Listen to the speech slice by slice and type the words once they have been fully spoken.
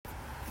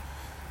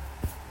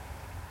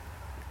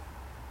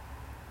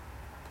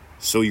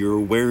So your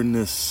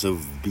awareness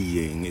of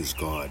being is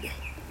God.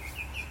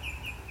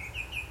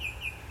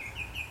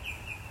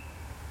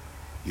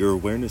 Your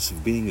awareness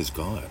of being is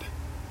God.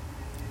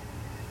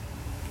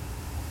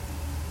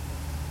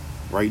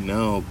 Right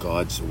now,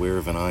 God's aware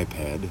of an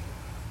iPad,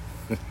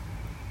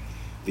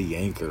 the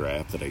Anchor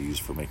app that I use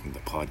for making the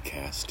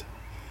podcast.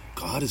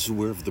 God is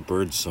aware of the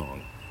bird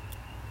song.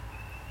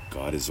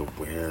 God is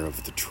aware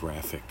of the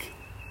traffic.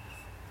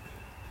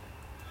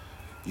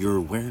 Your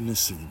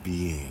awareness of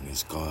being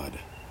is God.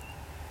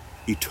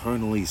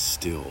 Eternally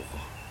still,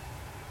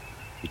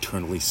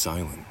 eternally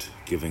silent,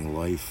 giving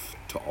life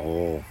to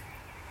all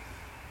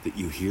that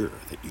you hear,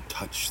 that you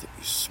touch, that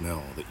you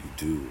smell, that you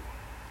do.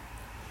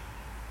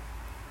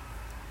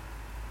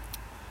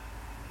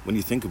 When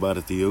you think about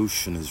it, the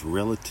ocean is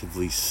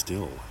relatively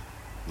still.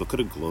 Look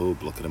at a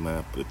globe, look at a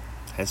map, it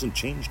hasn't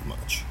changed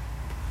much.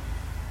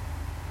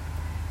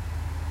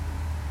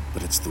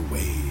 But it's the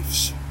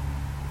waves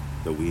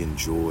that we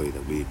enjoy,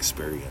 that we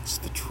experience,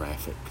 the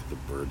traffic, the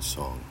bird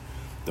song,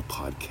 the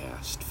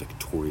podcast,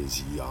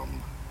 Victoria's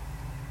Yum.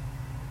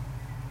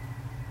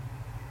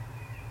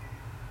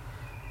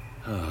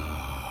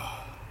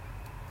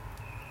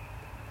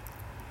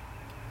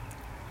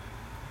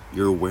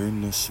 Your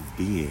awareness of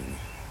being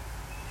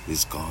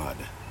is God.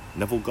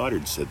 Neville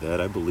Goddard said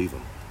that. I believe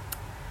him.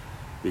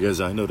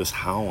 Because I notice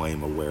how I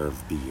am aware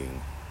of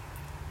being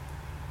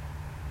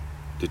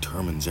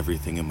determines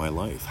everything in my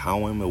life.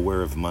 How I'm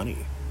aware of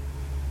money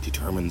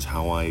determines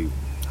how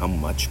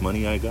much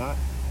money I got,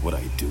 what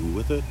I do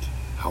with it,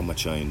 how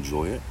much I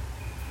enjoy it.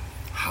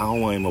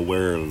 How I'm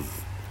aware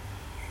of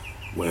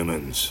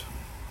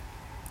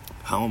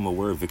how I'm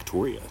aware of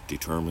Victoria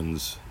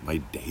determines my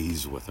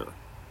days with her.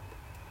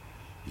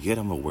 Yet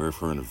I'm aware of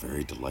her in a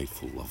very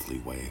delightful, lovely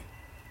way.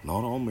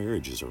 Not all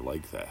marriages are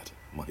like that.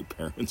 My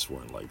parents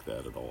weren't like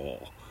that at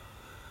all.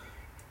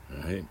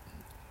 Right?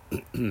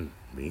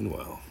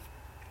 Meanwhile,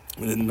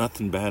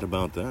 nothing bad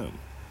about them.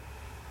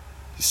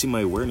 You see,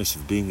 my awareness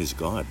of being is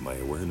God. My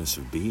awareness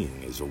of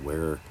being is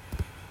aware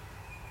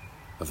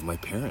of my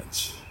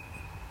parents.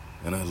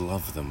 And I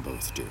love them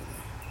both dearly.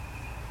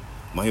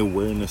 My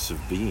awareness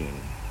of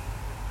being,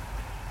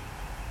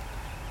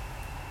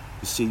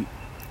 you see,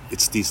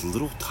 it's these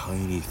little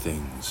tiny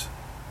things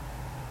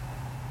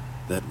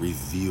that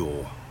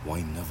reveal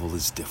why Neville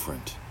is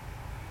different.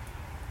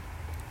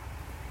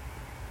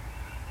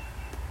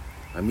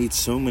 I meet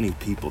so many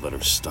people that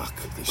are stuck.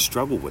 They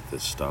struggle with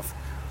this stuff,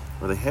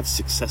 or they have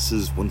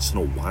successes once in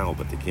a while,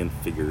 but they can't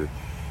figure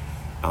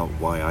out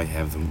why I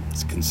have them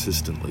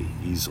consistently,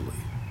 easily.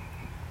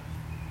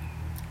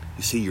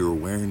 You see, your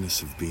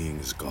awareness of being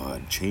is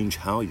God. Change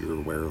how you're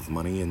aware of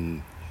money,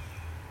 and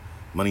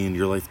money in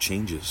your life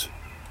changes.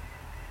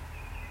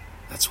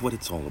 That's what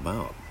it's all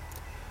about.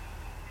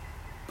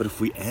 But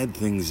if we add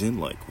things in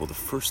like, well, the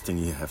first thing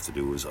you have to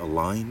do is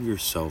align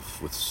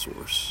yourself with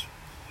Source.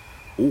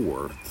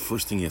 Or the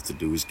first thing you have to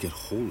do is get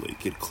holy,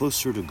 get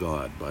closer to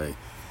God by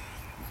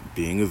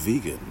being a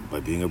vegan, by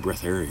being a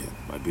breatharian,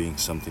 by being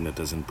something that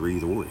doesn't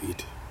breathe or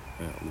eat.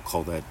 We'll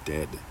call that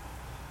dead.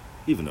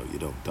 Even though you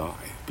don't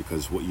die,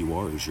 because what you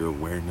are is your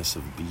awareness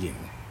of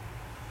being.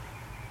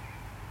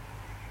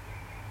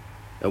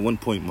 At one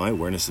point, my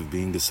awareness of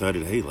being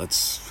decided, hey,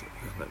 let's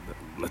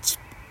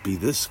be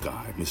this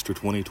guy, Mr.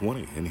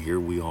 2020, and here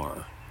we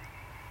are.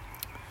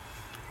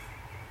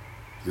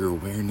 Your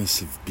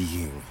awareness of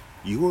being.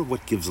 You are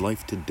what gives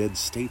life to dead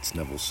states,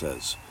 Neville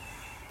says.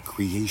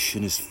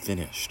 Creation is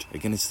finished.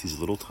 Again, it's these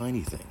little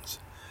tiny things.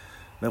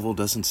 Neville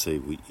doesn't say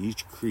we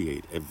each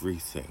create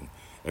everything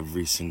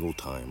every single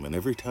time. And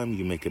every time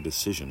you make a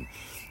decision,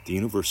 the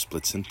universe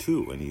splits in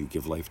two, and you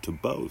give life to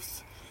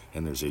both.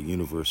 And there's a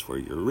universe where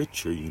you're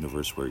rich, or a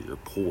universe where you're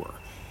poor.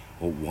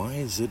 Well, why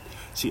is it?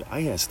 See,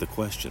 I ask the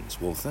questions.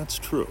 Well, if that's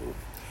true,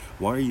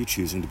 why are you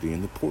choosing to be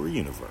in the poor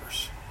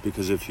universe?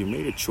 Because if you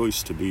made a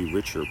choice to be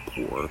rich or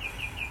poor,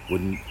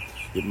 wouldn't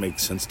it make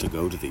sense to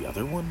go to the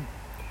other one?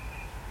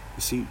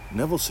 You see,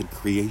 Neville said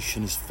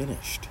creation is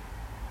finished.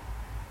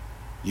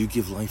 You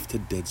give life to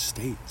dead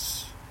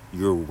states.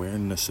 Your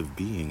awareness of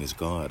being is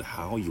God.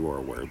 How you are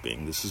aware of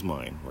being, this is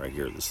mine, right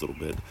here, this little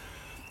bit.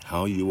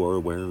 How you are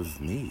aware of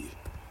me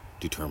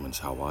determines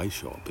how I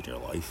show up in your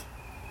life.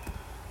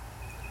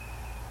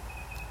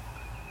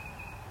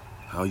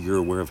 How you're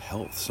aware of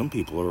health. Some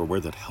people are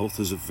aware that health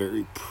is a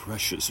very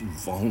precious,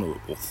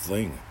 vulnerable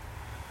thing.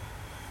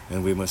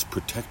 And we must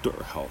protect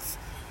our health.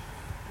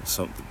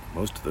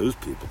 Most of those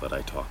people that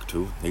I talk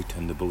to, they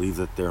tend to believe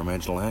that their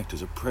imaginal act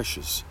is a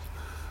precious,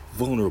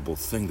 vulnerable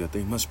thing that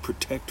they must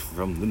protect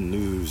from the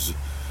news.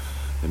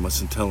 They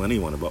mustn't tell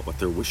anyone about what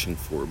they're wishing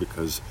for,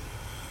 because,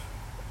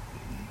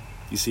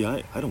 you see,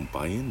 I don't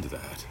buy into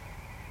that.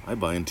 I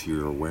buy into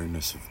your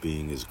awareness of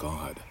being as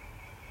God.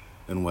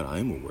 And what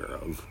I'm aware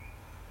of,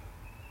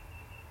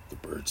 the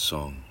bird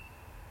song,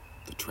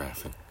 the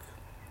traffic,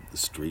 the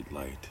street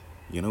light.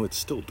 You know, it's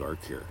still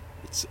dark here.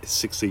 It's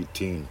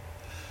 6:18.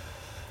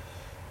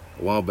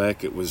 A while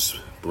back it was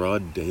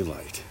broad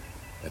daylight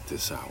at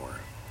this hour.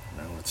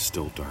 Now it's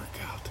still dark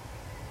out.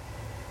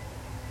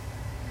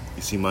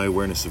 You see, my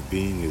awareness of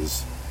being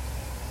is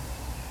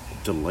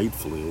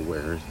delightfully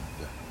aware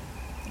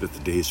that the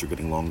days are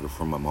getting longer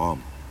for my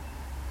mom.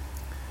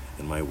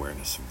 And my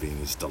awareness of being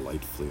is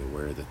delightfully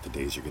aware that the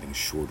days are getting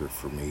shorter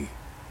for me.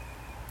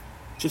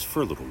 Just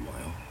for a little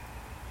while.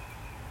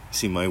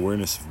 See, my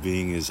awareness of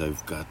being is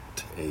I've got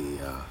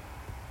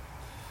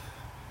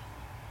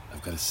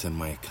to send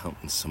my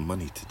accountant some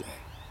money today.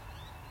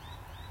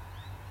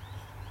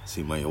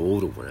 See, my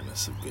old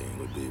awareness of being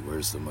would be,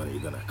 where's the money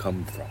going to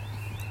come from?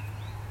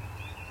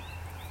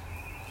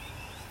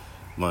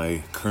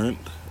 My current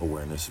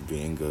awareness of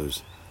being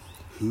goes,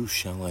 who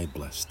shall I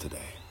bless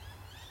today?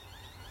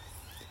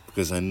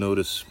 Because I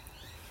notice,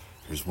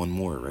 here's one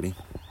more, ready?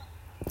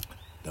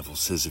 Neville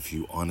says if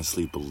you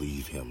honestly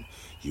believe him,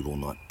 you will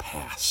not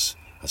pass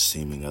a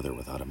seeming other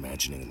without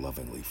imagining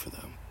lovingly for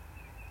them.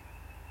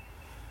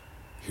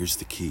 Here's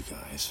the key,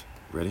 guys.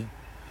 Ready?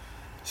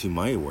 See,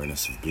 my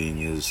awareness of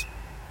being is,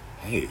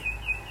 hey,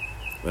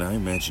 when I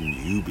imagine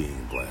you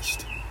being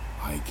blessed,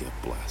 I get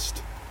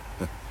blessed.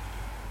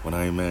 When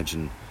I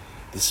imagine,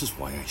 this is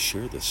why I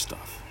share this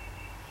stuff.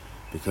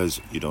 Because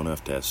you don't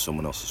have to ask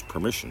someone else's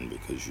permission,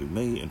 because you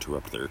may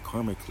interrupt their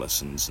karmic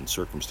lessons and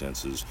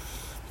circumstances,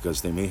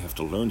 because they may have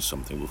to learn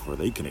something before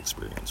they can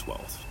experience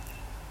wealth.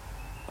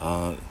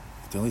 The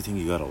only thing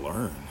you gotta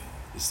learn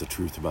is the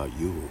truth about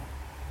you.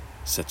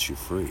 Sets you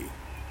free.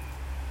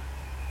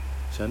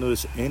 So I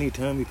notice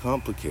anytime you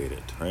complicate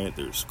it, right?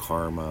 There's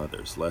karma,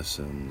 there's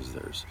lessons,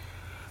 there's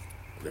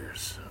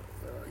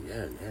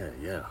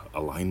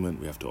alignment.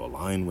 We have to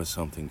align with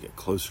something, get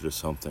closer to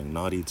something,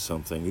 not eat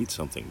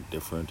something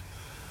different.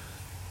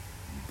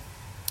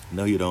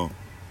 No, you don't.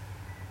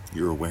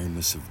 Your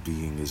awareness of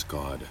being is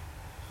God.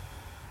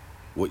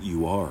 What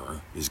you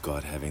are is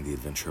God having the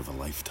adventure of a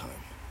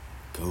lifetime.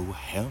 Go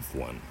have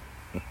one.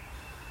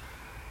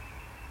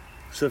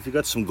 So if you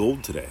got some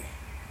gold today,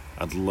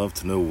 I'd love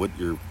to know what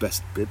your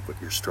best bit,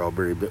 what your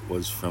strawberry bit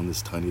was from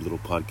this tiny little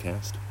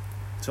podcast.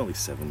 It's only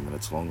 7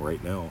 minutes long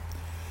right now.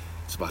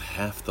 It's about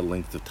half the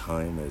length of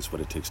time as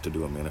what it takes to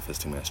do a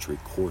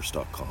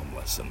ManifestingMasteryCourse.com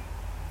lesson.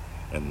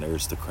 And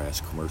there's the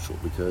crass commercial,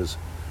 because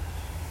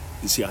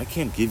you see, I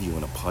can't give you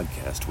in a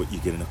podcast what you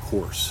get in a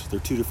course. They're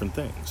two different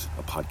things,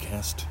 a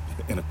podcast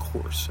and a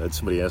course. I had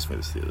somebody ask me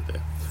this the other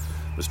day.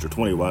 Mr.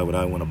 20, why would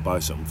I want to buy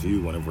something for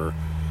you whenever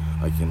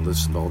I can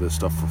listen to all this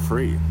stuff for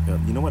free?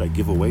 You know what? I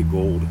give away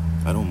gold.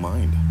 I don't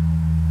mind.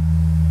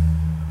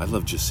 I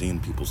love just seeing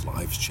people's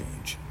lives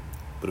change.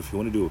 But if you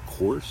want to do a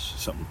course,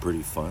 something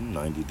pretty fun,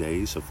 90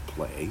 days of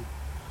play,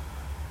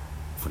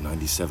 for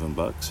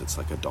 $97, it's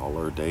like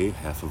 $1 a day,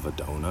 half of a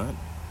donut.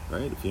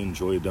 Right? If you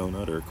enjoy a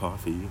donut or a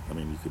coffee, you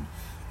could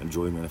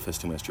enjoy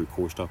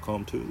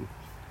ManifestingMasteryCourse.com too.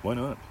 Why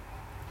not?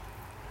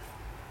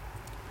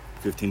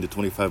 15 to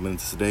 25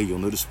 minutes a day, you'll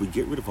notice we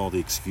get rid of all the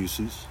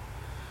excuses.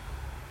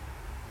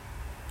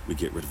 We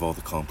get rid of all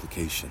the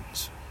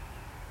complications.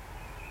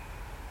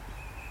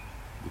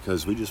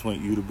 Because we just want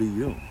you to be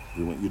you.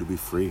 We want you to be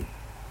free.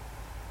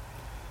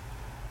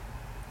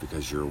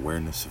 Because your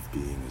awareness of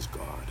being is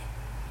God.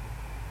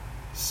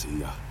 See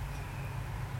ya.